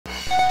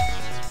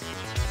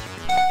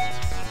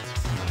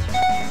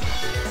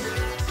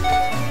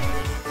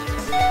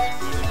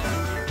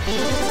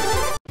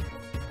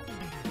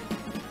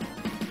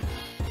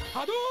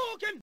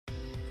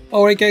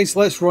Alright guys,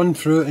 let's run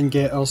through and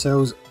get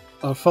ourselves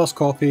our first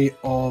copy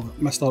of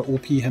Mr.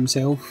 OP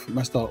himself,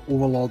 Mr.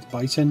 Overlord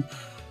Bison,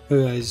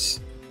 who is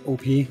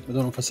OP. I don't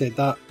know if I said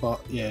that, but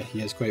yeah,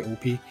 he is quite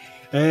OP.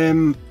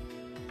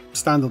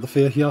 Standard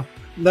affair here.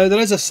 Now there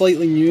is a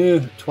slightly new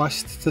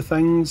twist to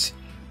things.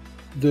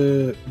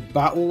 The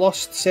Battle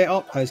Lust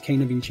setup has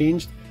kind of been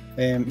changed.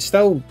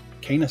 Still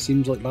kind of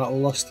seems like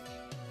Battle Lust,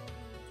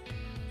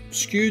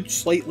 skewed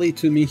slightly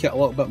to make it a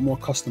little bit more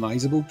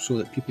customizable so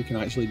that people can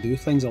actually do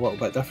things a little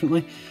bit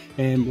differently.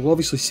 We'll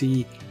obviously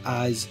see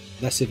as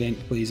this event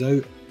plays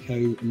out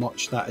how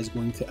much that is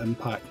going to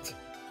impact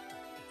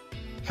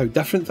how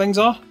different things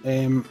are. I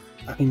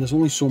mean, there's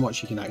only so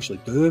much you can actually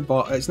do,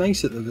 but it's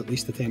nice that they've at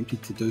least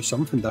attempted to do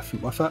something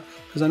different with it,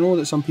 because I know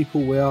that some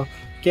people were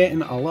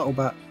getting a little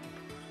bit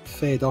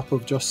fed up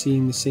of just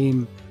seeing the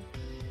same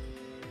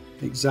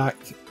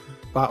exact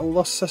Battle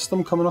Lust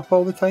system coming up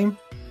all the time.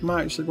 Am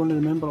I actually going to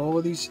remember all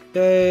of these?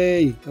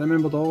 Yay! I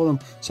remembered all of them.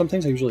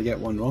 Sometimes I usually get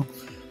one wrong.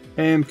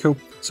 Cool.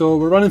 So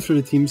we're running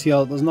through the teams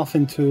here. There's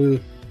nothing too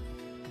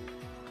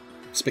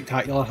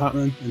spectacular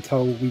happening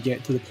until we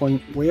get to the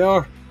point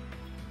where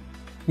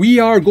we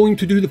are going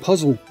to do the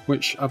puzzle,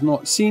 which I've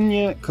not seen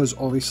yet because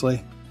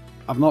obviously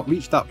I've not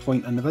reached that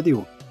point in the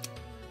video.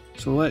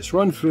 So let's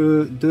run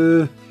through,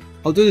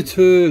 I'll do the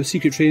two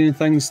secret training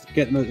things to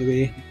get them out of the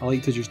way. I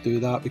like to just do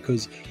that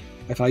because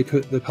if I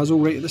put the puzzle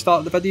right at the start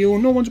of the video,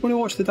 no one's going to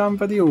watch the damn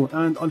video,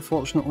 and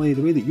unfortunately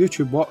the way that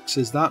YouTube works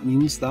is that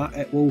means that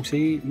it will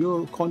say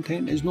your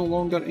content is no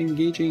longer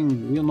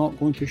engaging, we're not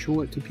going to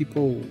show it to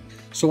people.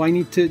 So I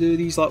need to do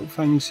these little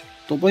things.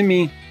 Don't blame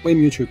me, blame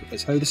YouTube.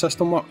 It's how the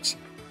system works,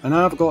 and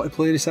I've got to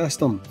play the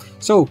system.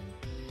 So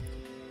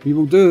we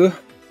will do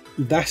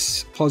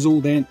this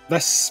puzzle, then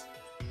this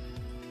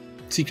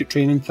secret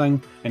training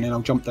thing, and then I'll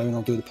jump down and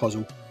I'll do the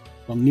puzzle.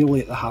 I'm nearly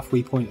at the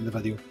halfway point of the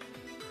video.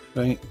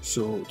 Right,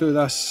 so do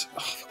this. Oh,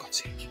 for God's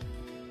sake.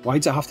 Why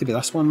does it have to be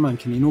this one, man?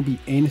 Can you not be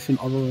anything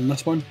other than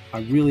this one? I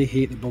really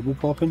hate the bubble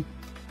popping.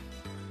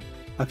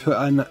 I put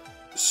in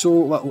so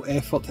little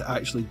effort to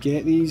actually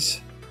get these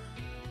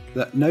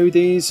that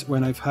nowadays,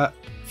 when I've hit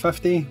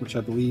 50, which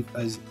I believe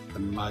is the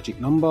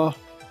magic number,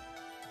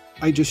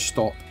 I just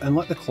stop and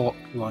let the clock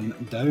run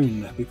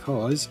down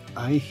because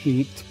I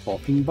hate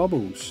popping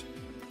bubbles.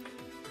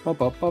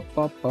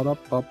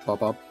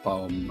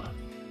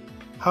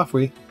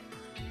 Halfway.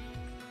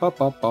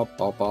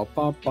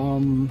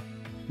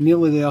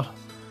 Nearly there.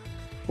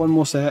 One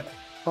more set.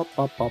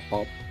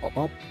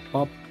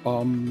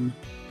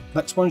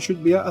 Next one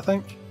should be it, I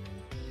think.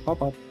 Got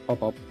to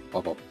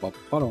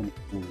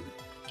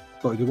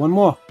do one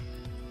more.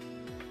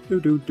 Now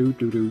I'm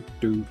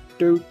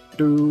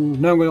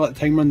going to let the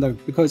time run down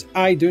because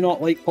I do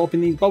not like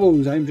popping these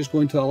bubbles. I'm just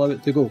going to allow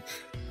it to go.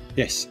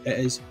 Yes, it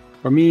is,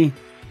 for me,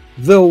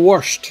 the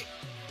worst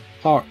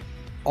part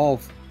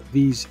of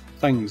these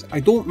things. I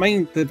don't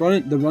mind the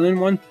running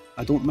one.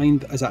 I don't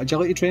mind as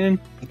agility training.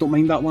 I don't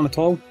mind that one at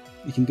all.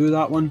 You can do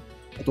that one.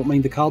 I don't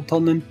mind the card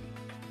turning.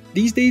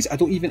 These days I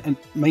don't even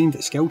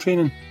mind skill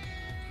training.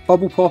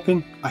 Bubble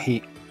popping, I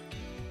hate.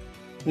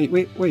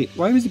 Wait.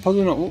 Why was the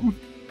puzzle not open?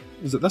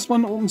 Is it this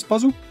one that opens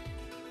puzzle?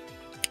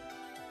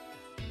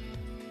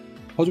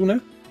 Puzzle now?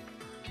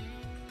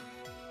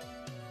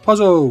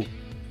 Puzzle!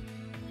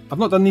 I've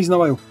not done these in a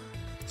while,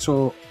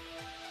 so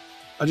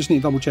I just need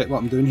to double check what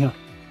I'm doing here.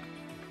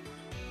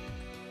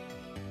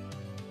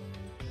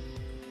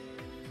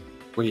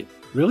 Wait,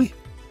 really?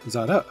 Is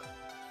that it?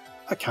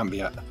 That can't be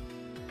it.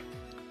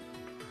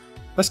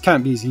 This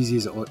can't be as easy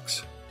as it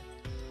looks.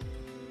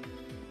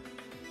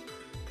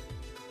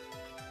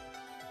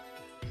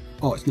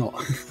 Oh, it's not.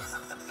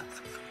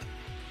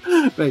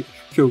 Right,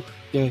 cool.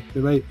 Yeah,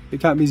 you're right.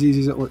 It can't be as easy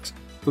as it looks.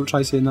 Don't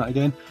try saying that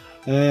again.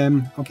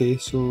 Okay,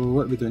 so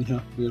what are we doing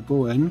here? We're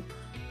going...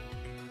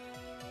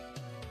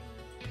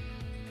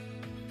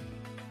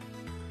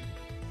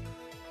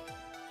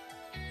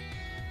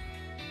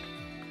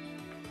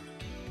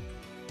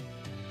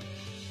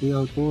 We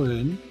are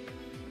going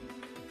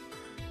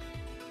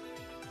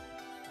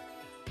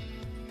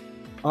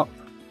up.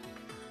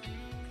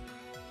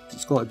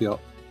 It's got to be up.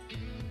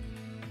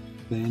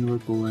 Then we're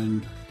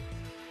going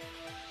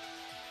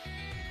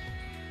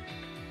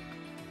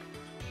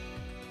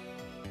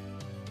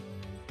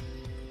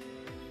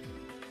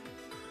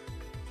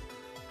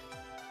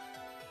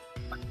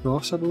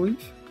across, I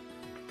believe.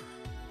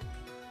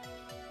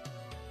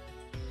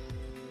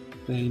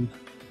 Then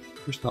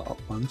push that up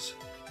once.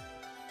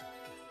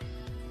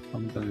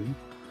 Come down.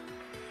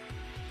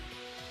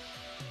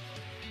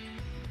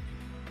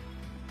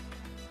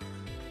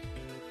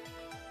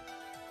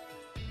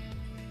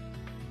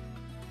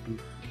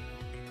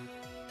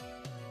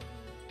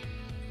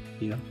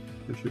 Here,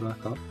 push you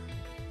back up.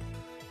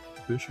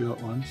 Push you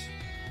up once.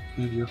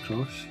 Move you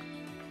across.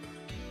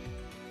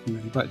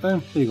 Move you back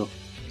down. There you go.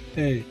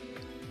 Hey,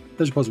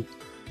 there's your puzzle.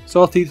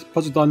 Sorted,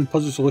 puzzle done,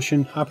 puzzle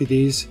solution, happy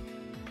days.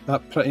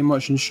 That pretty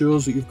much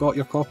ensures that you've got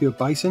your copy of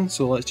Bison,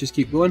 so let's just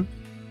keep going.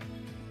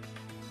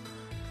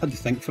 Had to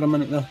think for a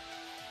minute there.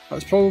 That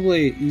was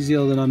probably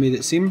easier than I made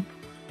it seem,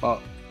 but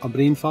I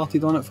brain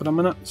farted on it for a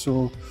minute.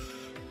 So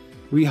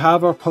we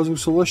have our puzzle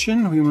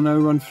solution. We will now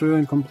run through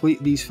and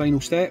complete these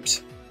final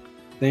steps.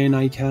 Then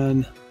I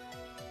can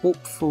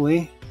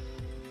hopefully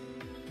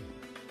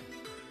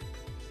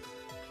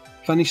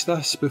finish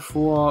this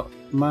before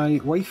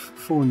my wife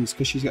phones,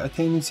 because she's got a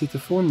tendency to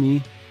phone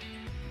me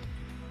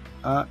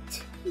at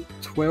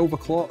 12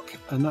 o'clock,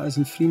 and that is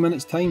in 3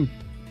 minutes time.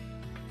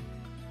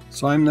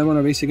 So I'm now on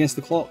a race against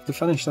the clock to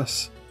finish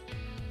this.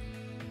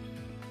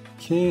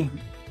 Okay,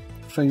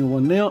 final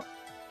one there.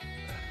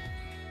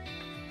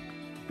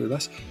 Do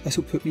this. This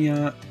will put me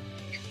at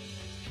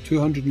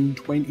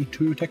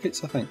 222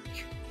 tickets, I think,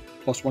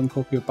 plus 1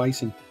 copy of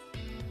Bison.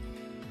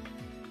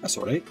 That's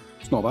alright,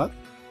 it's not bad.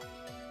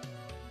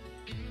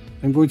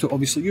 I'm going to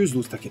obviously use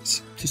those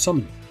tickets to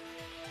summon,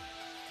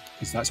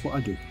 because that's what I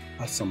do,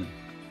 I summon.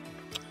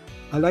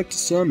 I like to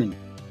summon,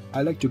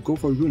 I like to go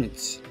for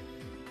units.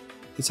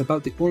 It's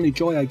about the only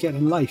joy I get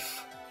in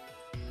life.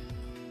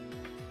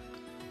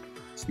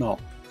 It's not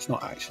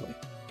actually,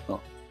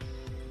 no.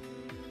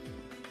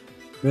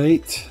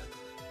 Right.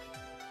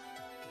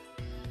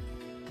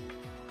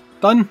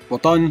 Done, we're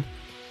done.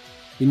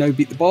 We now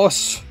beat the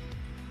boss.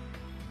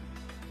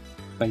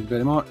 Thank you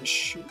very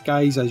much.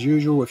 Guys, as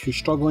usual, if you're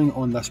struggling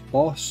on this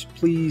boss,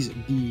 please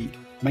be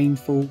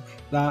mindful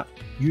that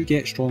you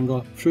get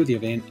stronger through the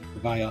event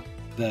via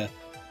the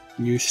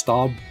new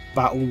star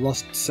battle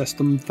list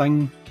system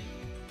thing.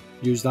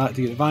 Use that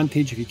to your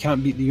advantage. If you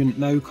can't beat the unit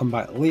now, come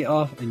back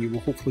later and you will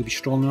hopefully be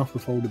strong enough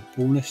with all the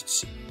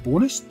bonuses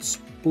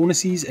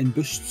and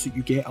boosts that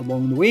you get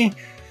along the way.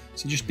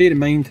 So just bear in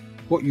mind,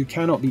 what you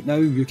cannot beat now,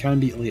 you can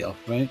beat later,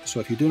 right?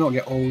 So if you do not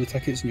get all the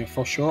tickets in your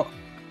first shot,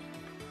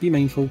 be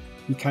mindful,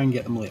 you can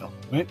get them later,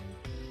 right?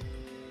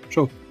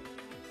 So,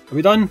 are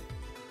we done?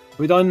 Are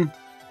we done?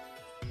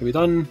 Are we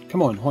done?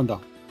 Come on, Honda.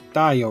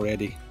 Die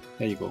already.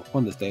 There you go,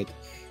 Honda's dead.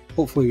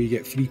 Hopefully we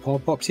get 3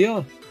 pop-ups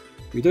here.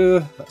 We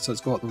do, so it's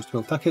got those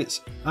 12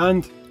 tickets.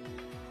 And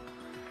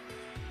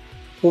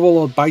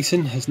Overlord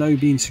Bison has now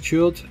been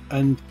secured,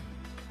 and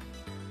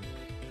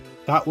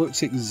that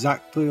looks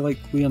exactly like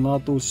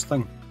Leonardo's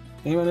thing.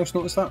 Anyone else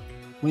notice that?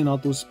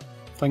 Leonardo's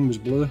thing was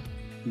blue,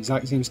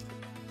 exact same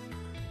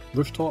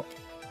rooftop.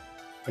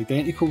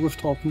 Identical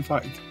rooftop, in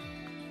fact.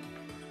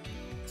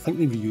 I think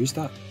they've reused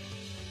that.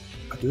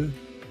 I do.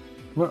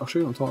 What? I'll show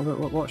you what I'm talking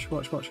about. Watch.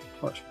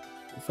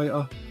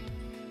 Fighter.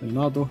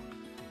 Leonardo.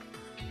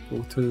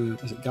 Go to,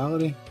 is it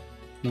gallery?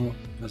 No,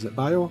 is it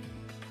bio?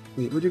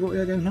 Wait, where'd you go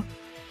to again here?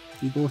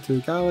 You go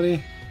to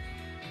gallery.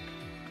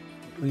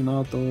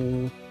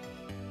 Leonardo.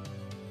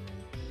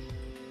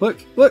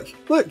 Look!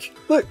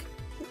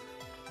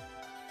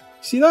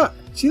 See that?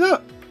 See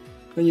that?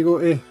 Then you go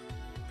to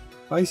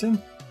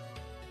Bison.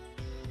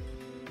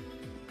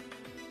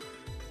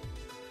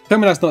 Tell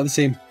me that's not the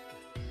same.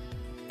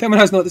 Tell me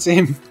that's not the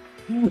same.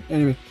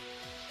 Anyway,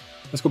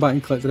 let's go back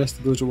and collect the rest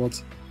of those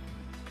rewards.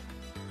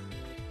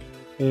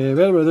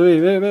 Where are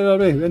we? Where are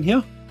we? In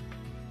here?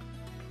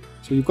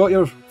 So you've got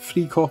your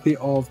free copy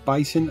of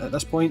Bison at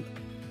this point.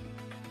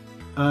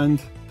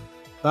 And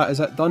that is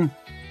it done.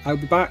 I'll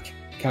be back.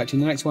 Catch you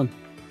in the next one.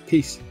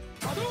 Peace.